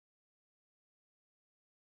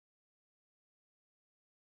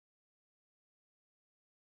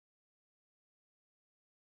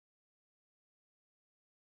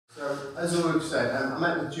So, as Ulrich said, I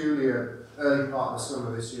met with Julia early part of the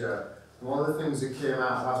summer this year. And one of the things that came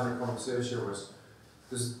out of having a conversation was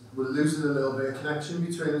we're losing a little bit of connection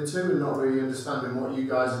between the two and not really understanding what you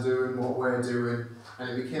guys are doing, what we're doing.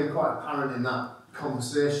 And it became quite apparent in that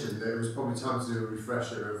conversation that it was probably time to do a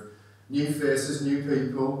refresher of new faces, new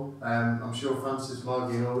people. I'm sure Francis,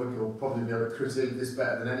 Margie and Ulrich will probably be able to critique this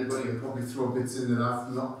better than anybody and probably throw bits in that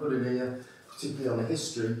I've not put in here, particularly on the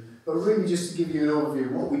history. But really just to give you an overview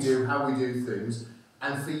of what we do, how we do things,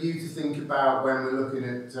 and for you to think about when we're looking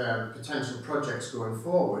at potential projects going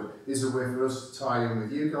forward, is a way for us to tie in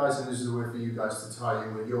with you guys, and is a way for you guys to tie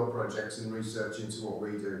in with your projects and research into what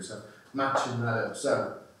we do. So matching that up.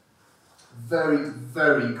 So very,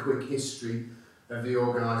 very quick history of the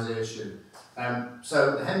organisation.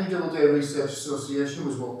 So the Henry Doubleday Research Association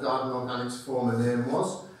was what Garden Organics' former name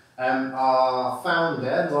was. Our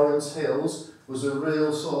founder, Lawrence Hills, was a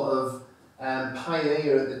real sort of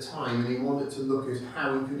pioneer at the time, and he wanted to look at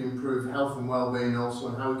how we could improve health and well-being also,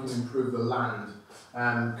 and how we can improve the land.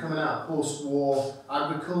 Coming out of post-war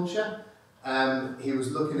agriculture, he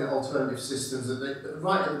was looking at alternative systems,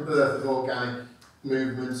 right at the birth of organic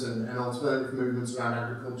movements and alternative movements around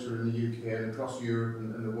agriculture in the UK and across Europe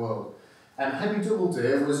and the world. Henry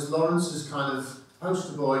Doubleday was Lawrence's kind of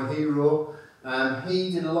poster boy hero.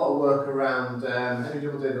 He did a lot of work around, Henry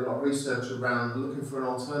Doubleday did a lot of research around looking for an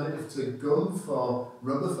alternative to gum for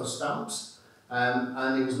rubber for stamps,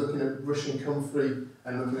 and he was looking at Russian comfrey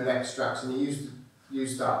and looking at extracts, and he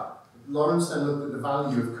used that. Lawrence then looked at the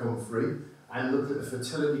value of comfrey and looked at the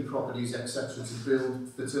fertility properties, etc., to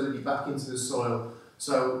build fertility back into the soil.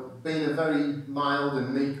 So, being a very mild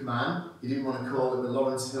and meek man, he didn't want to call it the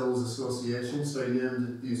Lawrence Hills Association, so he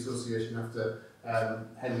named the association after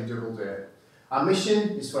Henry Doubleday. Our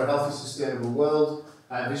mission is for a healthy, sustainable world.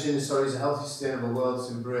 Vision is a healthy, sustainable world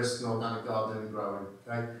that's embraced in organic gardening and growing.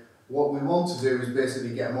 Okay? What we want to do is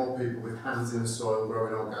basically get more people with hands in the soil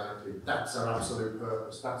growing organically. That's our absolute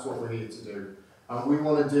purpose. That's what we're here to do. And we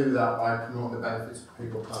want to do that by promoting the benefits for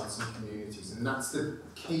people, plants and communities. And that's the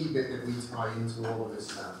key bit that we tie into all of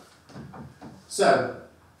this now. So,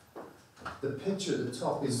 the picture at the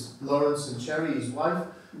top is Lawrence and Cherry, his wife.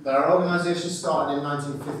 Our organisation started in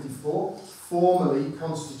 1954, formally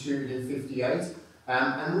constituted in 58.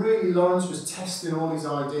 And really Lawrence was testing all his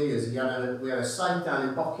ideas. We had a site down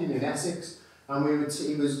in Bocking in Essex, and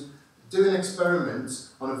he was doing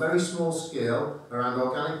experiments on a very small scale around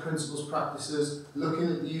organic principles, practices, looking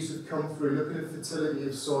at the use of comfrey, looking at fertility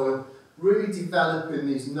of soil, really developing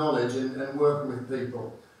his knowledge and working with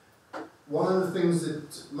people. One of the things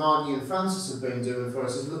that Margie and Francis have been doing for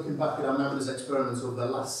us is looking back at our members' experiments over the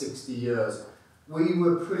last 60 years. We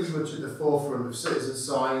were pretty much at the forefront of citizen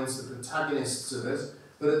science, the protagonists of it,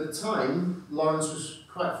 but at the time, Lawrence was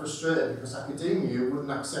quite frustrated because academia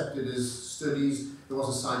wouldn't accept it as studies, it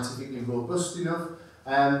wasn't scientifically robust enough,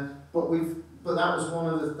 but that's one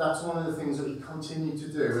of the things that we continue to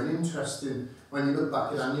do. And interesting, when you look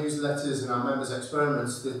back at our newsletters and our members'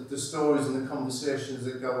 experiments, the stories and the conversations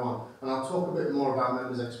that go on. And I'll talk a bit more about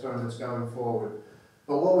members' experiments going forward.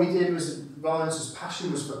 But what we did was, Lawrence's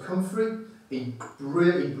passion was for comfrey. He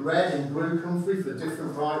bred and grew comfrey for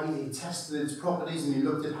different varieties. He tested its properties and he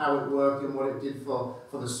looked at how it worked and what it did for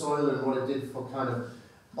the soil and what it did for kind of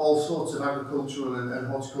all sorts of agricultural and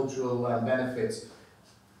horticultural benefits.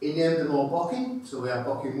 He named them all Bocking, so we have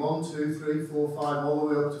Bocking 1, 2, 3, 4, 5, all the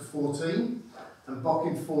way up to 14. And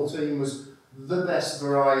Bocking 14 was the best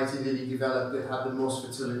variety that he developed that had the most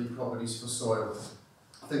fertility properties for soil.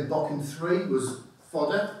 I think Bocking 3 was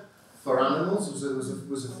fodder for animals, it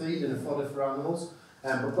was a feed and a fodder for animals.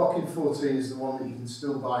 But Bocking 14 is the one that you can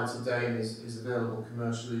still buy today and is available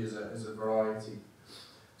commercially as a variety.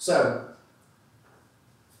 So,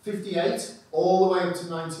 58 all the way up to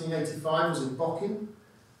 1985 was in Bocking.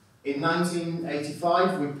 In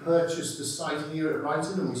 1985 we purchased the site here at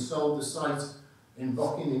Brighton and we sold the site in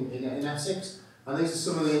Bocking in Essex. And these are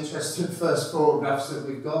some of the interesting first photographs that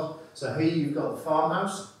we've got. So here you've got the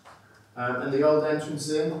farmhouse and the old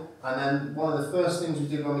entrance in. And then one of the first things we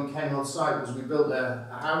did when we came on site was we built a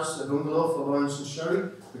house, a bungalow for Lawrence and Sherry,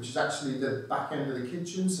 which is actually the back end of the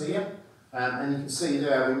kitchens here. And you can see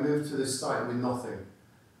there we moved to this site with nothing.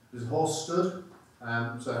 There's a horse stud,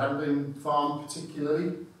 so it hadn't been farmed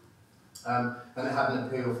particularly. And it had an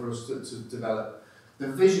appeal for us to develop.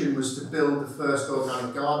 The vision was to build the first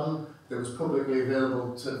organic garden that was publicly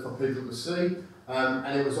available for people to see,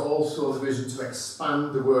 and it was also the vision to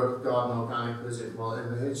expand the work of Garden Organic as it was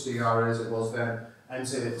in the HCRA as it was then, and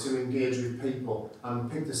to engage with people. And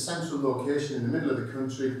we picked a central location in the middle of the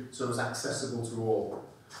country so it was accessible to all.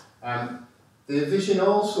 The vision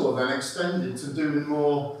also then extended to doing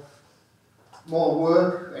more more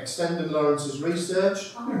work, extending Lawrence's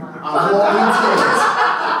research. Oh my And what we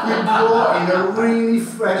did, we brought in a really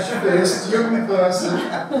fresh-faced young person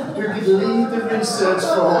who could lead the research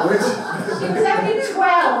forward. She was only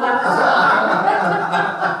 12 at the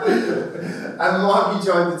time. And Marky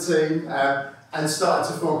joined the team and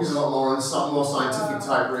started to focus a lot more on some more scientific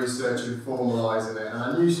type research and formalising it. And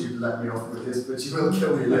I knew she'd let me off with this, but she will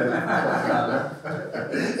kill me later.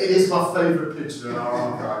 It is my favourite picture in our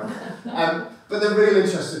archive. But the real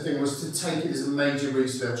interesting thing was to take it as a major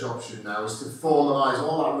research option now, is to formalise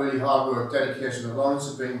all that really hard work, dedication that Lawrence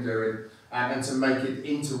had been doing, and to make it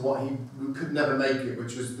into what he could never make it,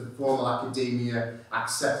 which was the formal academia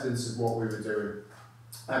acceptance of what we were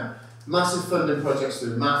doing. Massive funding projects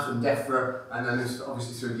through MAF and DEFRA, and then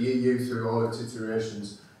obviously through the EU, through all its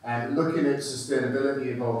iterations. Looking at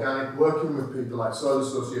sustainability of organic, working with people like Soil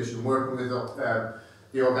Association, working with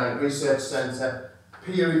the Organic Research Centre,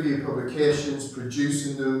 peer review publications,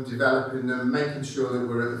 producing them, developing them, making sure that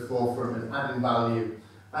we're at the forefront and adding value.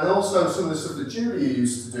 And also some of the stuff that Julia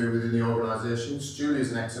used to do within the organisations.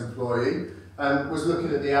 Julia's an ex-employee, was looking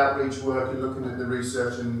at the outreach work and looking at the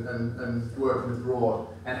research and working abroad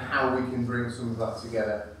and how we can bring some of that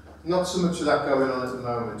together. Not so much of that going on at the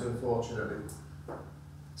moment, unfortunately.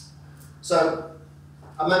 So,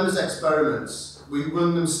 our members' experiments, we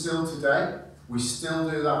run them still today. We still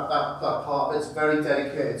do that part of it. It's very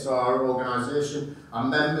dedicated to our organisation. Our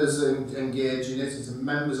members engage in it. It's a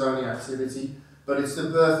members-only activity, but it's the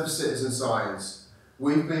birth of citizen science.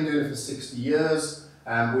 We've been doing it for 60 years,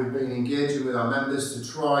 and we've been engaging with our members to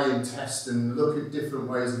try and test and look at different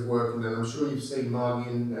ways of working. And I'm sure you've seen Margie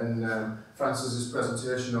and Francis's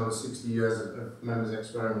presentation on the 60 years of members'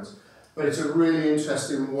 experiments. But it's a really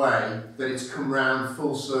interesting way that it's come round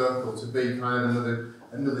full circle to be kind of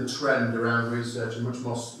another trend around research and much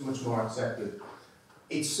more accepted.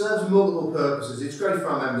 It serves multiple purposes. It's great for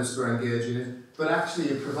our members to engage in it, but actually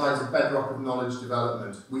it provides a bedrock of knowledge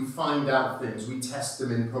development. We find out things, we test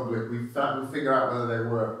them in public, we figure out whether they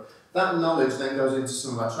work. That knowledge then goes into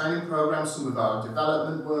some of our training programs, some of our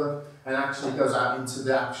development work, and actually goes out into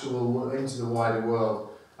the wider world.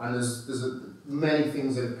 And there's many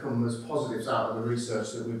things that have come as positives out of the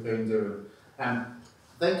research that we've been doing.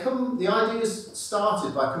 The ideas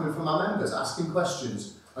started by coming from our members, asking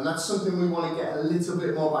questions, and that's something we want to get a little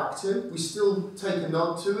bit more back to. We still take a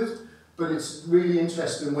nod to it, but it's a really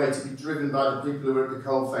interesting way to be driven by the people who are at the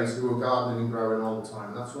coalface, who are gardening and growing all the time.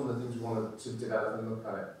 And that's one of the things we want to develop and look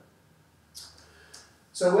at it.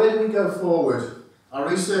 So where do we go forward? Our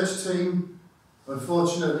research team,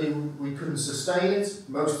 unfortunately, we couldn't sustain it.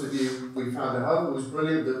 Most of you, we found a home. It was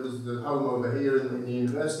brilliant. There was the home over here in the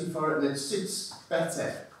university for it, and it sits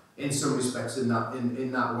better in some respects in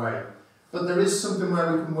that way. But there is something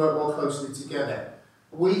where we can work more closely together.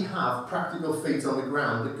 We have practical feet on the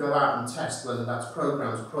ground that go out and test, whether that's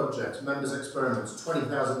programs, projects, members' experiments,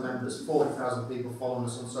 20,000 members, 40,000 people following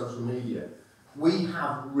us on social media. We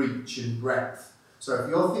have reach and breadth. So if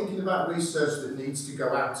you're thinking about research that needs to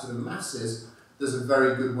go out to the masses, there's a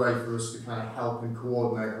very good way for us to kind of help and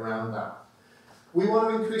coordinate around that. We want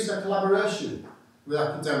to increase our collaboration with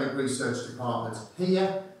academic research departments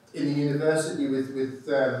here in the university with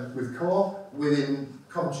CAWR, within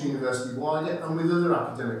Coventry University wider, and with other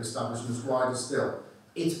academic establishments wider still.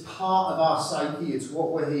 It's part of our psyche, it's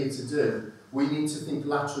what we're here to do. We need to think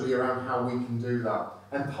laterally around how we can do that.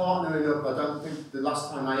 And partnering up, I don't think the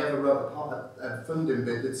last time I ever wrote a funding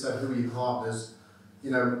bit that said, who are your partners?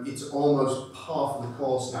 You know, it's almost half of the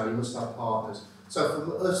course now, you must have partners. So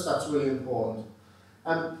for us, that's really important.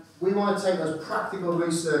 And we want to take those practical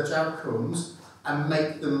research outcomes and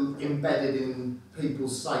make them embedded in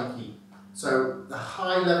people's psyche. So the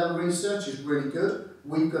high-level research is really good.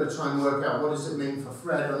 We've got to try and work out what does it mean for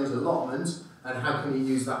Fred on his allotment and how can he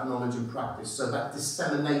use that knowledge in practice. So that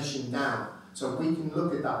dissemination down. So we can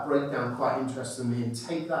look at that breakdown quite interestingly and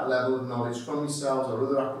take that level of knowledge from yourselves or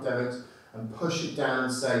other academics and push it down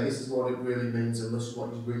and say this is what it really means and this is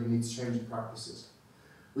what you really need to change in practices.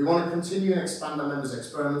 We want to continue and expand our members'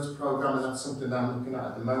 experiments programme, and that's something that I'm looking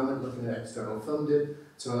at the moment, looking at external funding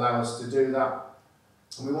to allow us to do that.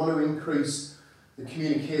 And we want to increase the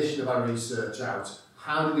communication of our research out.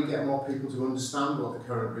 How do we get more people to understand what the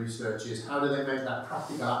current research is? How do they make that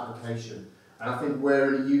practical application? And I think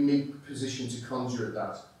we're in a unique position to conjure at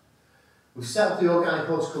that. We've set up the Organic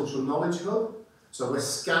Horticultural Knowledge Hub, so we're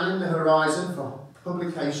scanning the horizon for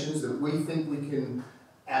publications that we think we can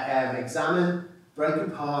examine, break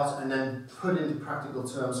apart, and then put into practical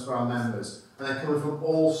terms for our members. And they're coming from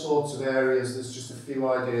all sorts of areas. There's just a few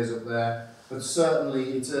ideas up there. But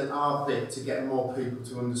certainly it's our bit to get more people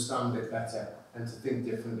to understand it better and to think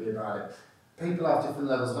differently about it. people have different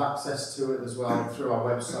levels of access to it as well through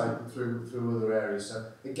our website and through other areas. So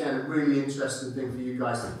again, a really interesting thing for you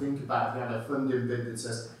guys to think about. If you have a funding bid that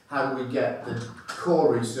says, how do we get the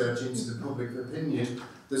core research into the public opinion?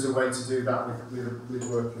 There's a way to do that with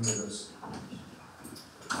working with us.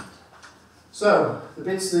 So, the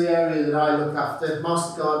bits of the area that I look after,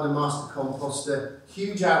 Master Gardener, Master Composter,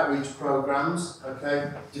 huge outreach programs,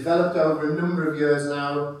 okay, developed over a number of years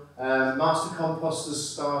now. Master Composters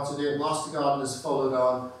started it, Master Gardeners followed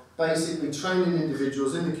on, basically training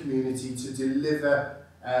individuals in the community to deliver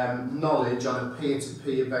knowledge on a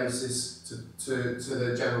peer-to-peer basis to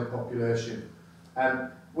the general population.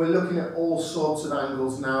 We're looking at all sorts of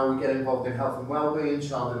angles now. We get involved in health and well-being,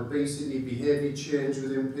 childhood obesity, behaviour change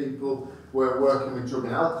within people. We're working with drug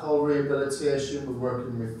and alcohol rehabilitation. We're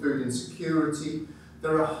working with food insecurity.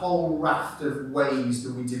 There are a whole raft of ways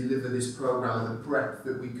that we deliver this programme and the breadth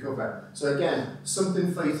that we cover. So again,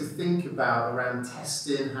 something for you to think about around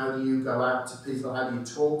testing. How do you go out to people? How do you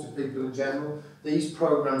talk to people in general? These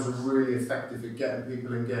programmes are really effective at getting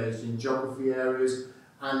people engaged in geography areas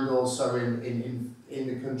and also in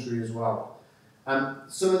the country as well.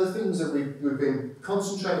 Some of the things that we've been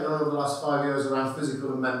concentrating on over the last 5 years around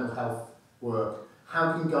physical and mental health work.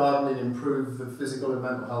 How can gardening improve the physical and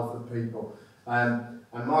mental health of people?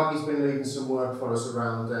 And Margie's been leading some work for us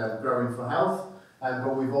around growing for health,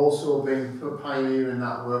 but we've also been pioneering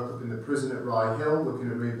that work up in the prison at Rye Hill,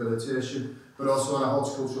 looking at rehabilitation, but also on our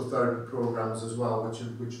horticultural therapy programmes as well,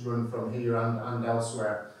 which run from here and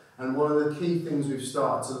elsewhere. And one of the key things we've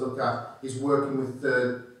started to look at is working with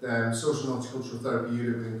the social and horticultural therapy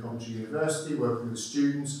unit within Coventry University, working with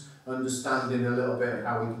students, understanding a little bit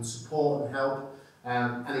how we can support and help.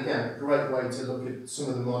 And again, a great way to look at some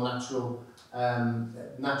of the more natural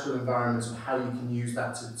environments and how you can use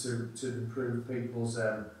that to improve people's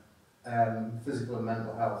physical and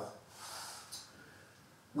mental health.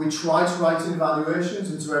 We try to write in evaluations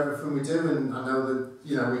into everything we do, and I know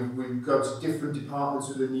that we go to different departments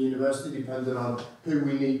within the university depending on who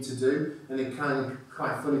we need to do, and it kind of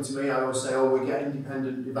quite funny to me. I always say, oh, we get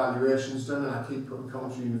independent evaluations done, and I keep putting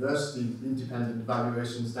Coventry University independent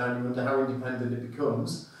evaluations down. You wonder how independent it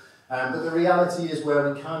becomes. But the reality is,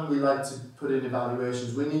 where we like to put in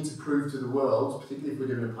evaluations. We need to prove to the world, particularly if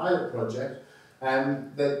we're doing a pilot project,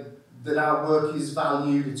 that our work is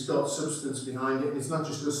valued, it's got substance behind it, and it's not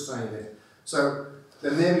just us saying it. So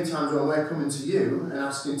there may be times when we're coming to you and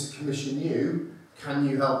asking to commission you, can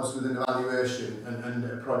you help us with an evaluation and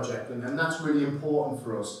a project? And that's really important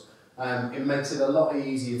for us. It makes it a lot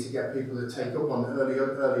easier to get people to take up on early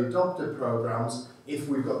adopter programs if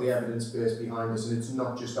we've got the evidence base behind us, and it's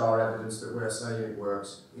not just our evidence that we're saying it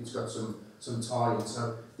works, it's got some tie-in.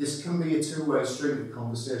 So this can be a two-way street of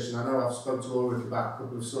conversation. I know I've spoken to Ulrich about a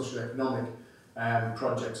couple of socio-economic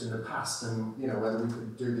projects in the past, and whether we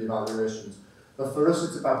could do the evaluations. But for us,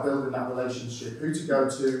 it's about building that relationship, who to go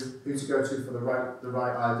to for the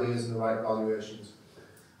right ideas and the right evaluations.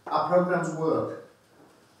 Our programs work.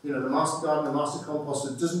 The Master Gardener, Master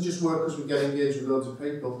Composter doesn't just work because we get engaged with loads of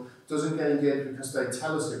people, doesn't get engaged because they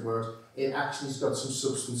tell us it works. It actually's got some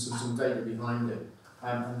substance and some data behind it.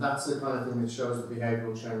 And that's the kind of thing that shows the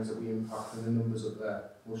behavioural change that we impact, and the numbers up there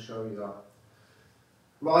will show you that.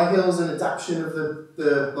 Rye Hill is an adaptation of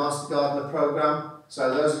the Master Gardener programme.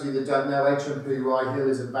 So those of you that don't know, HMP Rye Hill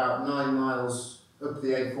is about 9 miles up the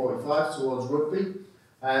A45 towards Rugby.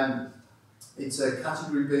 It's a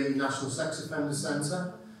Category B National Sex Offender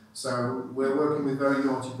Centre. So we're working with very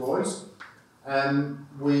naughty boys.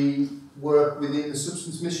 We work within the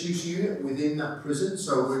substance misuse unit within that prison,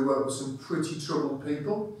 so we work with some pretty troubled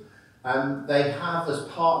people. They have, as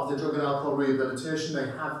part of the drug and alcohol rehabilitation,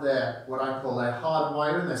 they have their, what I call their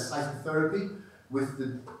hardwiring, their psychotherapy with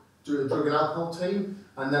the drug and alcohol team,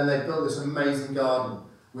 and then they built this amazing garden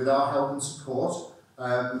with our help and support,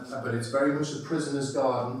 but it's very much the prisoner's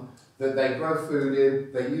garden that they grow food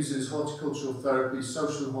in. They use it as horticultural therapy,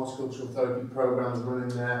 social and horticultural therapy programs running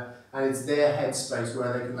there, and it's their headspace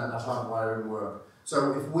where they can let that hardwiring work.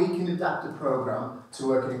 So if we can adapt a programme to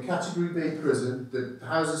work in a Category B prison that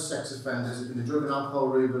houses sex offenders in the drug and alcohol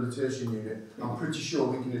rehabilitation unit, I'm pretty sure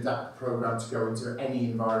we can adapt the programme to go into any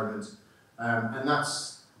environment. And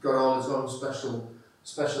that's got all its own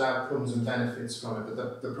special outcomes and benefits from it.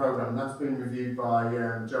 But the programme, that's been reviewed by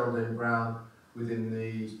Geraldine Brown within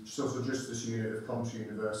the Social Justice Unit of Coventry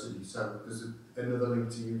University. So there's another link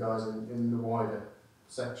to you guys in the wider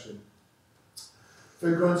section.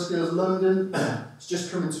 Food Growing Skills London, it's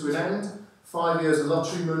just coming to an end. 5 years of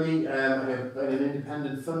lottery money and an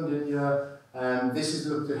independent funding year. This is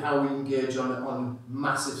looked at how we engage on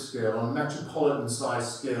massive scale, on metropolitan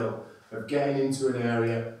size scale, of getting into an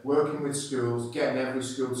area, working with schools, getting every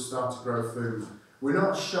school to start to grow food. We're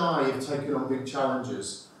not shy of taking on big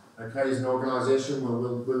challenges. Okay, as an organisation, we'll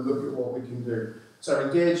look at what we can do. So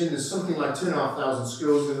engaging, there's something like 2,500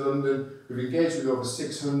 schools in London. We've engaged with over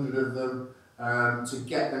 600 of them to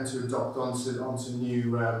get them to adopt onto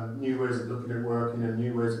new ways of looking at working and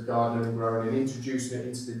new ways of gardening and growing and introducing it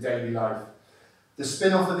into the daily life. The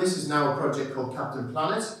spin-off of this is now a project called Captain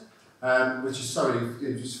Planet, which is,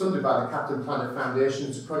 it's funded by the Captain Planet Foundation.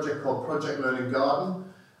 It's a project called Project Learning Garden.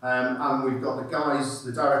 And we've got the guys,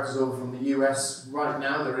 the directors over from the US right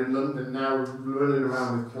now. They're in London now, running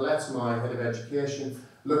around with Colette, my head of education,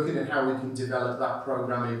 looking at how we can develop that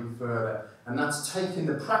programme even further. And that's taking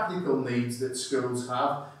the practical needs that schools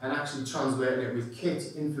have and actually translating it with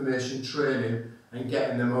kit, information, training, and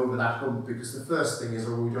getting them over that hump. Because the first thing is,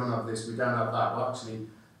 oh, we don't have this, we don't have that. Well, actually,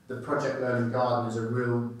 the Project Learning Garden is a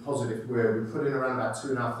real positive way. We put in around about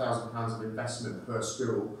 £2,500 of investment per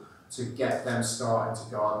school to get them starting to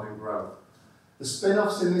garden and grow. The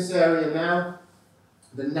spin-offs in this area now,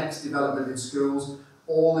 the next development in schools,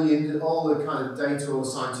 all the kind of data, all the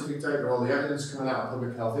scientific data, all the evidence coming out of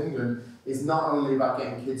Public Health England is not only about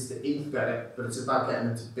getting kids to eat better, but it's about getting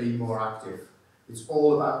them to be more active. It's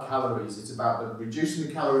all about calories. It's about reducing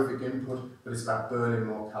the calorific input, but it's about burning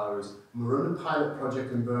more calories. And we're running a pilot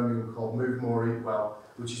project in Birmingham called Move More, Eat Well,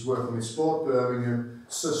 which is working with Sport Birmingham,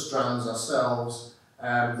 Sustrans, ourselves,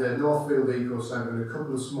 the Northfield Eco Centre and a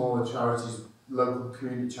couple of smaller charities, local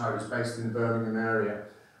community charities based in the Birmingham area.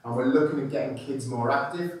 And we're looking at getting kids more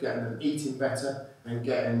active, getting them eating better and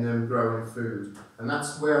getting them growing food. And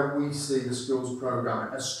that's where we see the schools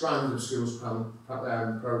programme, a strand of schools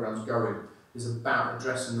programmes going, is about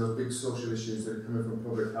addressing those big social issues that are coming from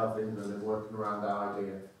Public Health England and working around that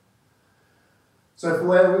idea. So for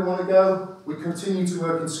where we want to go, we continue to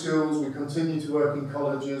work in schools, we continue to work in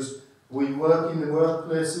colleges, we work in the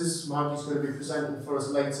workplaces. Margie's going to be presenting for us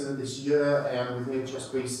later this year with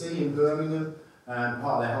HSBC in Birmingham, part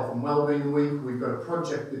of their Health and Wellbeing Week. We've got a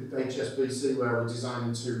project with HSBC where we're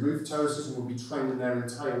designing 2 roof terraces and we'll be training their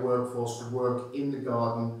entire workforce to work in the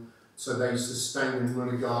garden so they sustain and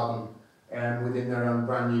run a garden within their own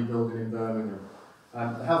brand new building in Birmingham.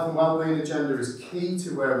 The Health and Wellbeing agenda is key to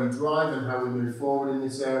where we drive and how we move forward in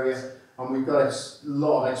this area. And we've got a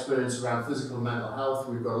lot of experience around physical and mental health.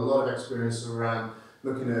 We've got a lot of experience around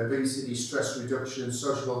looking at obesity, stress reduction,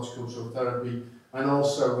 social horticultural therapy, and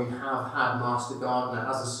also we have had Master Gardener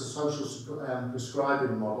as a social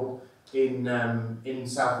prescribing model in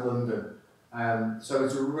South London. So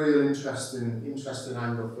it's a real interesting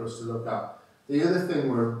angle for us to look at. The other thing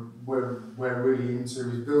we're really into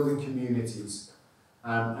is building communities.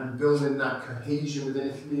 And building that cohesion within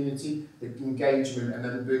a community, the engagement, and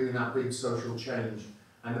then bringing that big social change.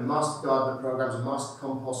 And the Master Gardener programmes, the Master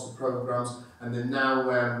Composter programmes, and the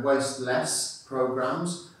now Waste Less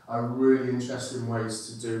programmes are really interesting ways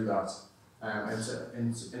to do that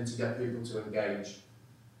and to get people to engage.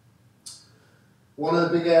 One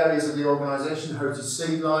of the big areas of the organisation, Heritage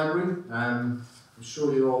Seed Library. I'm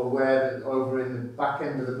sure you're all aware that over in the back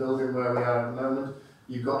end of the building where we are at the moment,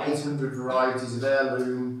 you've got 800 varieties of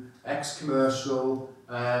heirloom, ex-commercial,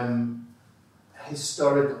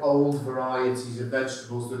 historic old varieties of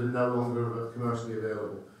vegetables that are no longer commercially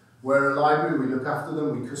available. We're a library, we look after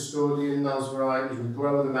them, we custodian those varieties, we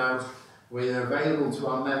grow them out, we're available to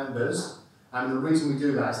our members, and the reason we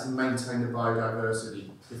do that is to maintain the biodiversity.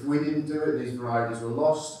 If we didn't do it, these varieties were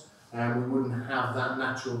lost, and we wouldn't have that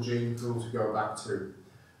natural gene pool to go back to.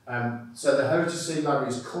 So the Heritage Seed Library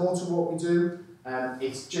is core to what we do.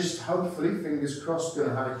 It's just hopefully, fingers crossed, going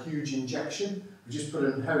to have a huge injection. We just put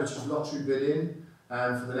an Heritage Lottery bid in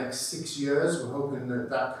for the next 6 years. We're hoping that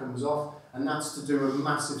that comes off, and that's to do a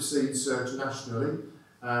massive seed search nationally.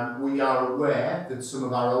 We are aware that some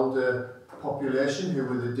of our older population, who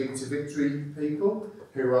were the Dig to Victory people,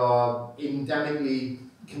 who are endemically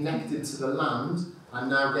connected to the land, are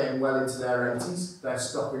now getting well into their 80s. They're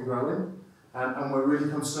stopping growing. And we're really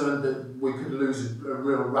concerned that we could lose a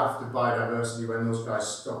real raft of biodiversity when those guys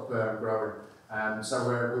stop growing.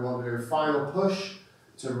 So we want to do a final push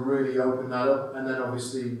to really open that up, and then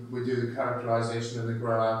obviously we do the characterisation of the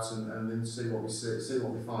grow outs and then see what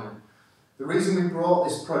we find. The reason we brought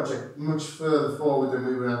this project much further forward than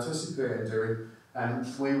we were anticipating doing,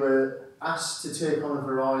 we were asked to take on a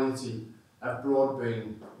variety of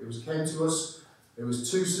broadbean. Came to us. It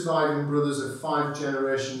was 2 surviving brothers of 5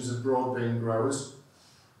 generations of broadbean growers,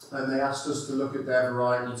 and they asked us to look at their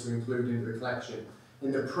variety to include into the collection.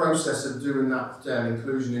 In the process of doing that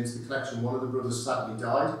inclusion into the collection, one of the brothers sadly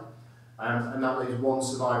died, and that leaves one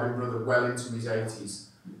surviving brother well into his 80s.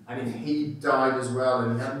 And if he died as well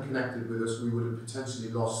and he hadn't connected with us, we would have potentially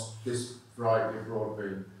lost this variety of broad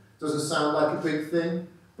bean. Doesn't sound like a big thing,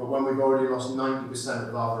 but when we've already lost 90%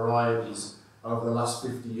 of our varieties over the last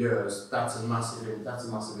 50 years, that's a massive impact.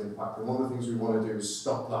 And one of the things we want to do is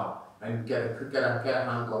stop that and get a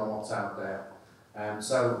handle on what's out there.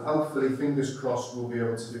 So hopefully, fingers crossed, we'll be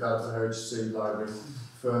able to develop the heritage seed library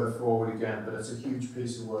further forward again, but it's a huge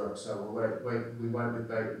piece of work, so we won't be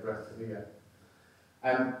bated breath here.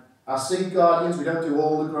 Our seed guardians, we don't do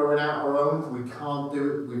all the growing out our own, we can't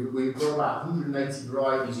do it, we grow about 180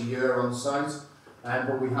 varieties a year on site,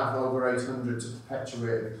 but we have over 800 to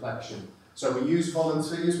perpetuate the collection. So we use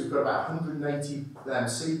volunteers, we've got about 180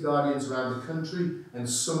 seed guardians around the country and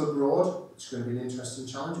some abroad. It's going to be an interesting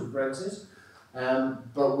challenge with Brexit.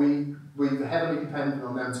 But we're heavily dependent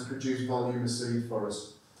on them to produce volume of seed for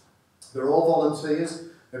us. They're all volunteers,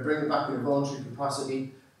 they bring it back in a voluntary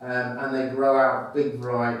capacity, and they grow out big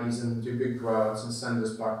varieties and do big growouts and send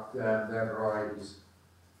us back their varieties.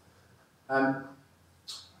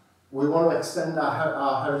 We want to extend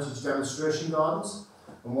our heritage demonstration gardens,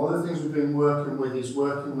 and one of the things we've been working with is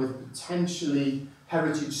working with potentially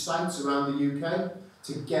heritage sites around the UK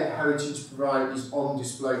to get heritage varieties on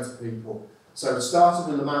display to people. So it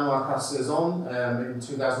started with Le Manoir Casse-Saison in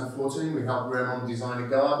 2014. We helped Raymond design a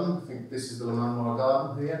garden. I think this is the Le Manoir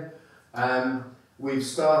garden here. We've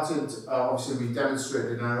started, obviously we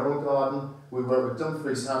demonstrated in our own garden. We work with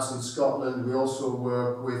Dumfries House in Scotland. We also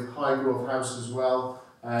work with Highgrove House as well.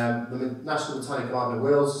 The National Botanic Garden of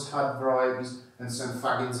Wales has had varieties, and St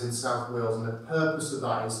Fagans in South Wales. And the purpose of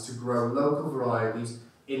that is to grow local varieties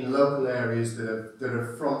in local areas that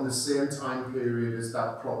are from the same time period as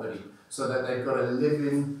that property, so that they've got a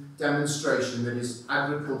living demonstration that is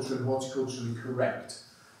agriculture and horticulturally correct,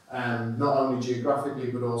 not only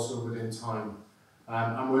geographically but also within time.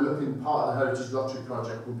 And we're looking, part of the Heritage Lottery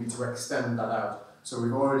project will be to extend that out. So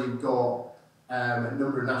we've already got a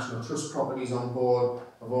number of National Trust properties on board.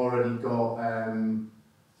 I've already got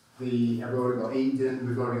Eden,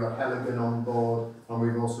 we've already got Helligan on board, and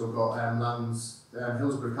we've also got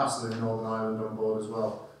Hillsborough Castle in Northern Ireland on board as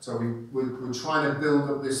well. So we're trying to build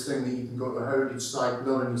up this thing that you can go to a heritage site,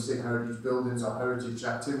 not only see heritage buildings or heritage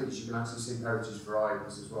activities, you can actually see heritage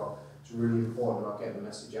varieties as well. It's really important about getting the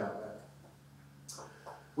message out there.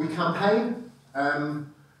 We campaign.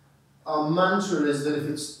 Our mantra is that if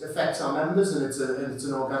it affects our members and it's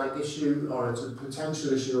an organic issue or it's a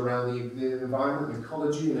potential issue around the environment and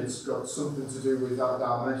ecology and it's got something to do with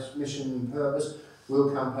our mission and purpose, we'll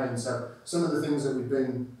campaign. So some of the things that we've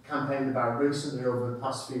been campaigning about recently over the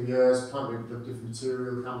past few years, plant reproductive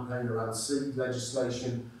material campaign around seed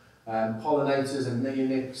legislation, pollinators and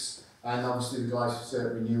neonics, and obviously the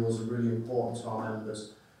glyphosate renewals are really important to our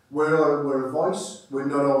members. We're a voice, we're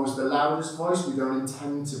not always the loudest voice, we don't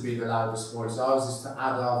intend to be the loudest voice. Ours is to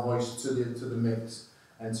add our voice to the mix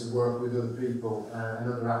and to work with other people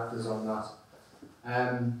and other actors on that.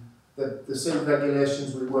 The seed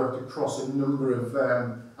regulations, we worked across a number of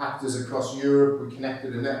actors across Europe. We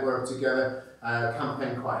connected a network together,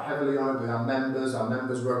 campaigned quite heavily on it with our members. Our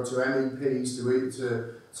members worked to MEPs,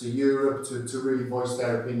 to Europe, to really voice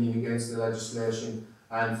their opinion against the legislation.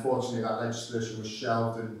 And fortunately that legislation was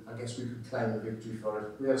shelved and I guess we could claim a victory for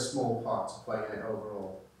it. We had a small part to play in it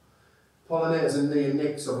overall. Pollinators and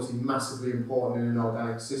neonics, obviously massively important in an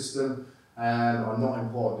organic system, or not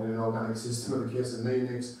important in an organic system in the case of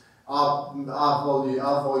neonics.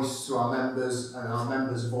 Our voice to our members and our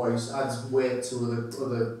members' voice adds weight to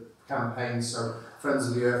other campaigns. So Friends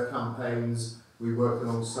of the Earth campaigns, we work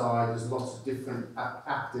alongside, there's lots of different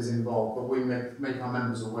actors involved, but we make our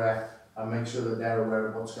members aware and make sure that they're aware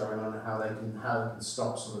of what's going on and how they can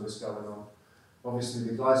stop some of this going on. Obviously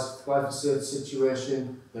the glyphosate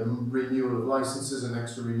situation, the renewal of licences and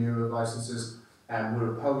extra renewal of licences,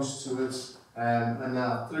 we're opposed to it. And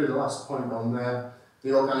now through the last point on there,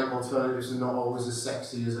 the organic alternatives are not always as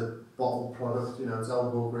sexy as a bottled product. You know, it's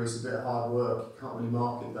elbow grease, a bit of hard work, you can't really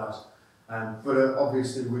market that. But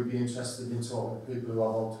obviously we'd be interested in talking to people who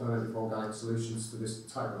have alternative organic solutions to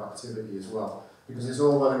this type of activity as well. Because it's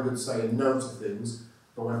all well and good saying no to things,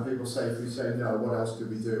 but when people say, if we say no, what else do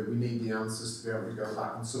we do? We need the answers to be able to go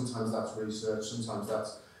back, and sometimes that's research, sometimes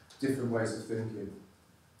that's different ways of thinking.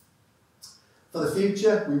 For the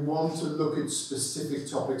future, we want to look at specific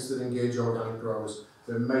topics that engage organic growers,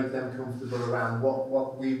 that make them comfortable around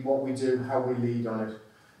what we do, how we lead on it.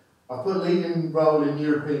 I put a leading role in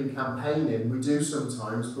European campaigning, we do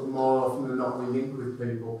sometimes, but more often than not we link with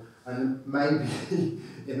people, and maybe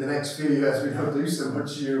in the next few years we don't do so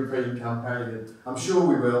much European campaigning. I'm sure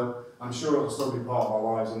we will, I'm sure it'll still be part of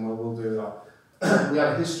our lives and we'll do that. We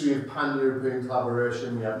have a history of pan-European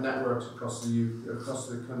collaboration. We have networks across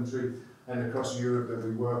the country and across Europe that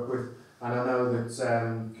we work with. And I know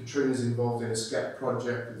that Katrina's involved in a SCEP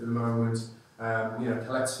project at the moment.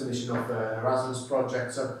 Colette's finishing up an Erasmus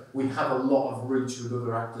project. So we have a lot of reach with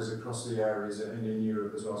other actors across the areas and in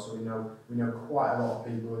Europe as well. So we know quite a lot of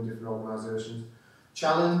people in different organisations.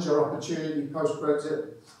 Challenge or opportunity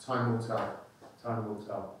post-Brexit? Time will tell. Time will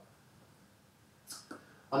tell.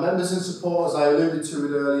 Our members and supporters, I alluded to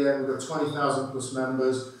it earlier, we've got 20,000 plus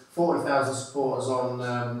members, 40,000 supporters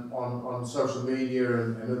on social media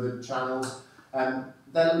and other channels.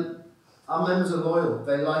 Then our members are loyal,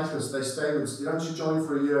 they like us, they stay with us. They don't just join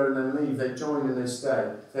for a year and then leave, they join and they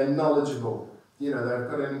stay. They're knowledgeable, they've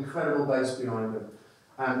got an incredible base behind them.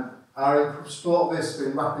 Our support base has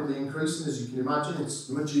been rapidly increasing, as you can imagine. It's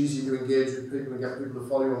much easier to engage with people and get people to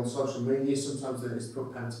follow you on social media, sometimes than it is to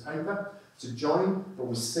put pen to paper to join, but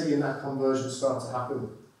we're seeing that conversion start to happen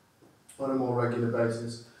on a more regular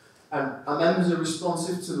basis. Our members are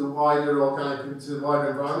responsive to the wider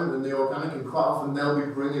environment and the organic, and quite often they'll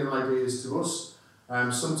be bringing ideas to us.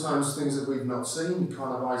 Sometimes things that we've not seen. You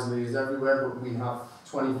can't have eyes and ears everywhere, but we have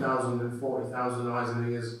 20,000 and 40,000 eyes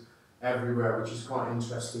and ears everywhere, which is quite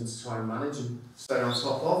interesting to try and manage and stay on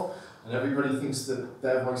top of. And everybody thinks that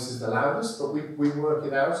their voice is the loudest, but we work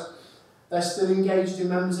it out. They're still engaged in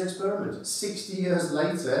members' experiment. 60 years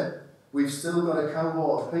later, we've still got a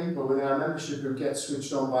cohort of people within our membership who get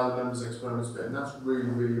switched on by the members' experiments bit, and that's really,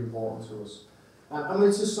 really important to us. And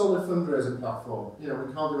it's a solid fundraising platform. We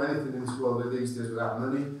can't do anything in this world these days without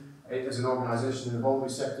money. As an organisation in the voluntary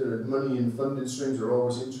sector, money and funding streams are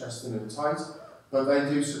always interesting and tight, but they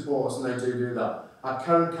do support us and they do that. Our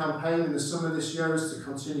current campaign in the summer this year is to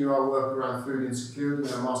continue our work around food insecurity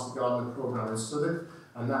and our Master Gardener programme in Southwark,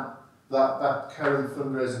 and that current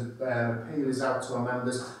fundraising appeal is out to our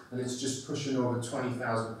members, and it's just pushing over £20,000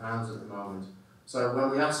 at the moment. So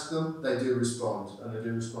when we ask them, they do respond, and they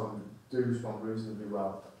do respond reasonably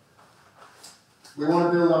well. We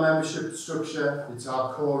want to build our membership structure. It's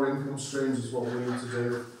our core income streams is what we need to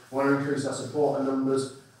do. We want to increase our supporter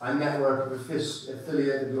numbers. Our network of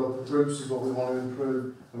affiliated local groups is what we want to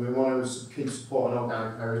improve, and we want to keep supporting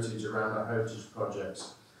organic heritage around our heritage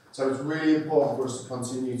projects. So it's really important for us to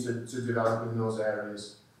continue to develop in those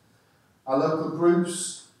areas. Our local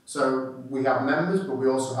groups, so we have members, but we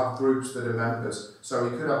also have groups that are members. So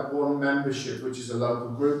we could have one membership, which is a local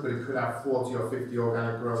group, but it could have 40 or 50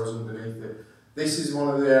 organic growers underneath it. This is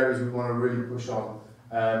one of the areas we want to really push on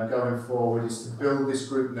going forward, is to build this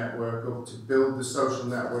group network up, to build the social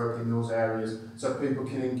network in those areas so people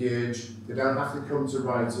can engage. They don't have to come to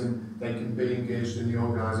writing, they can be engaged in the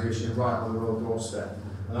organisation right on their own doorstep.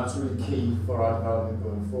 And that's really key for our development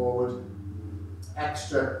going forward.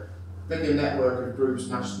 Bigger network of groups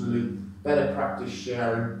nationally, better practice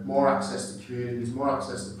sharing, more access to communities, more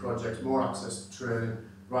access to projects, more access to training,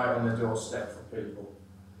 right on the doorstep for people.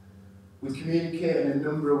 We communicate in a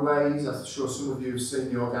number of ways. I'm sure some of you have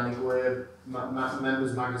seen the Organic Way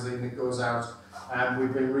members magazine that goes out, and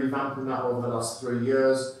we've been revamping that over the last 3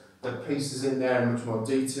 years. The pieces in there are much more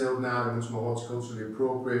detailed now, they're much more horticulturally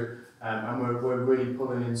appropriate. And we're really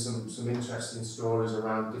pulling in some interesting stories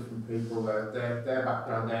around different people, their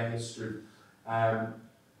background, their history.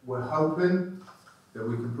 We're hoping that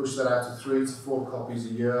we can push that out to 3 to 4 copies a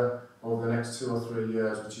year over the next 2 or 3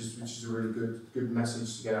 years, which is a really good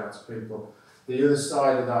message to get out to people. The other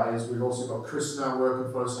side of that is we've also got Chris now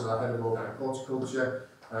working for us as our head of organic horticulture.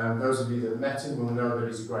 Those of you that have met him will know that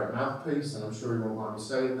he's a great mouthpiece, and I'm sure he won't mind me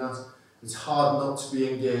saying that. It's hard not to be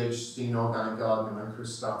engaged in organic gardening when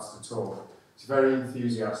Chris starts to talk. He's very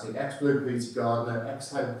enthusiastic, ex-Blue Peter gardener,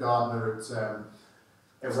 ex-head gardener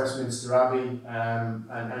at Westminster Abbey, and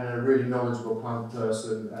a really knowledgeable plant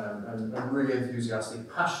person, and really enthusiastic,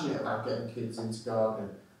 passionate about getting kids into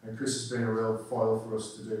gardening. And Chris has been a real foil for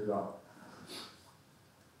us to do that.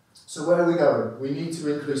 So where are we going? We need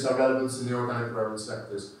to increase our relevance in the organic growing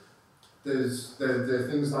sectors. There's the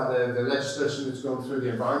things like the legislation that's gone through the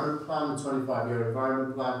environment plan, the 25-year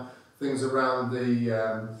environment plan, things around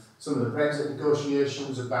some of the Brexit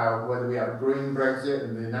negotiations about whether we have a green Brexit,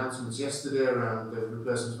 and the announcements yesterday around the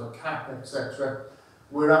replacements for CAP, etc.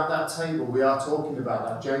 We're at that table, we are talking about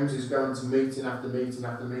that. James is going to meeting after meeting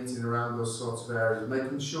after meeting around those sorts of areas,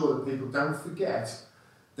 making sure that people don't forget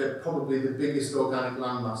that probably the biggest organic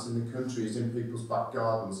landmass in the country is in people's back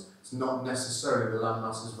gardens. It's not necessarily the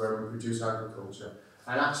landmasses where we produce agriculture.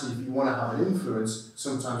 And actually, if you want to have an influence,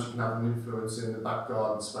 sometimes you can have an influence in the back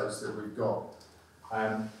garden space that we've got.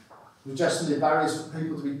 Reducing the barriers for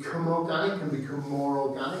people to become organic and become more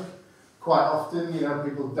organic. quite often, you know,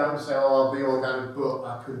 people don't say, oh, I'll be organic, but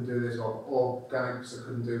I couldn't do this, or organic, because I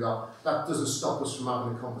couldn't do that. That doesn't stop us from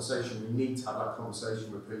having a conversation. We need to have that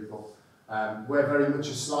conversation with people. We're very much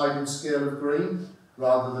a sliding scale of green,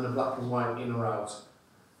 rather than a black and white in or out.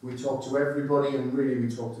 We talk to everybody, and really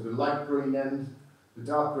we talk to the light green end, the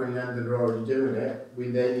dark green end that are already doing it.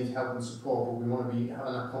 They need help and support, but we want to be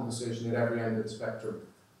having that conversation at every end of the spectrum.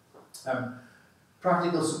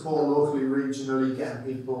 Practical support locally, regionally, getting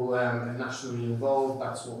people nationally involved,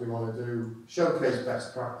 that's what we want to do. Showcase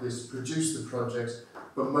best practice, produce the projects,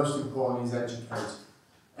 but most importantly is educate.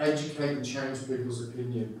 Educate and change people's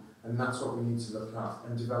opinion, and that's what we need to look at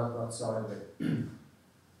and develop that side of it.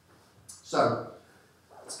 So,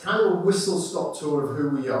 it's kind of a whistle-stop tour of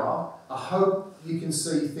who we are. I hope you can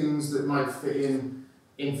see things that might fit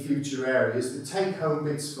in future areas. The take-home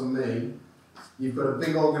bits for me, you've got a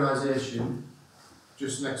big organisation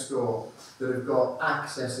just next door that have got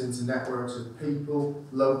access into networks of people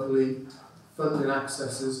locally, funding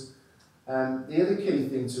accesses. And the other key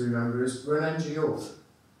thing to remember is we're an NGO.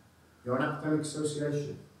 You're an academic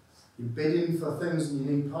association. You're bidding for things and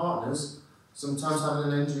you need partners. Sometimes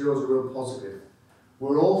having an NGO is a real positive.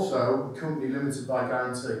 We're also a company limited by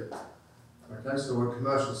guarantee. Okay, so we're a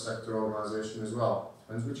commercial sector organisation as well.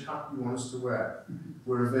 Depends which hat you want us to wear.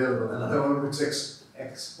 We're available, and I don't want to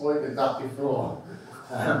exploited that before.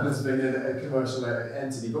 As being a commercial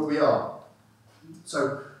entity, but we are.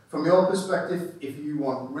 So, from your perspective, if you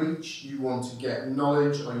want reach, you want to get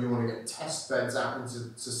knowledge, or you want to get test beds out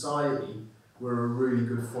into society, we're a really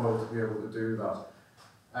good foil to be able to do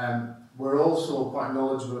that. We're also quite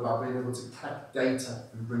knowledgeable about being able to collect data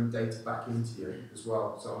and bring data back into you as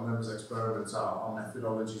well. So our members' experiments, our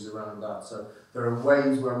methodologies around that. So there are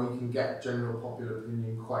ways where we can get general popular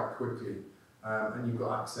opinion quite quickly, and you've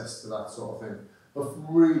got access to that sort of thing. But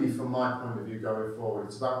really, from my point of view going forward,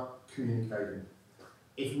 it's about communicating.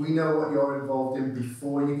 If we know what you're involved in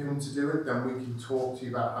before you come to do it, then we can talk to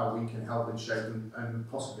you about how we can help and shape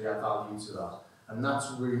and possibly add value to that. And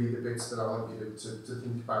that's really the bits that I want you to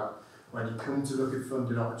think about when you come to look at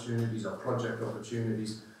funding opportunities or project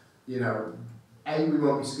opportunities. You know, A, we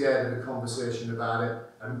won't be scared of a conversation about it,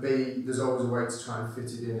 and B, there's always a way to try and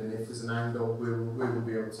fit it in, and if there's an angle, we will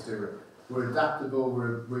be able to do it. We're adaptable,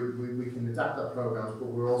 we can adapt our programs, but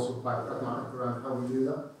we're also quite pragmatic around how we do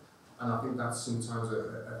that. And I think that's sometimes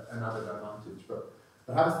an added advantage. But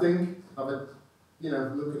have a think,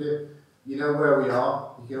 look at it. You know where we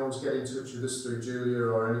are. You can always get in touch with us through Julia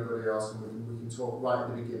or anybody else, and we can talk right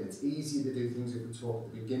at the beginning. It's easier to do things if we talk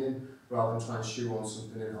at the beginning rather than try and shoehorn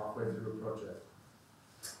something in halfway through a project.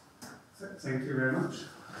 Thank you very much.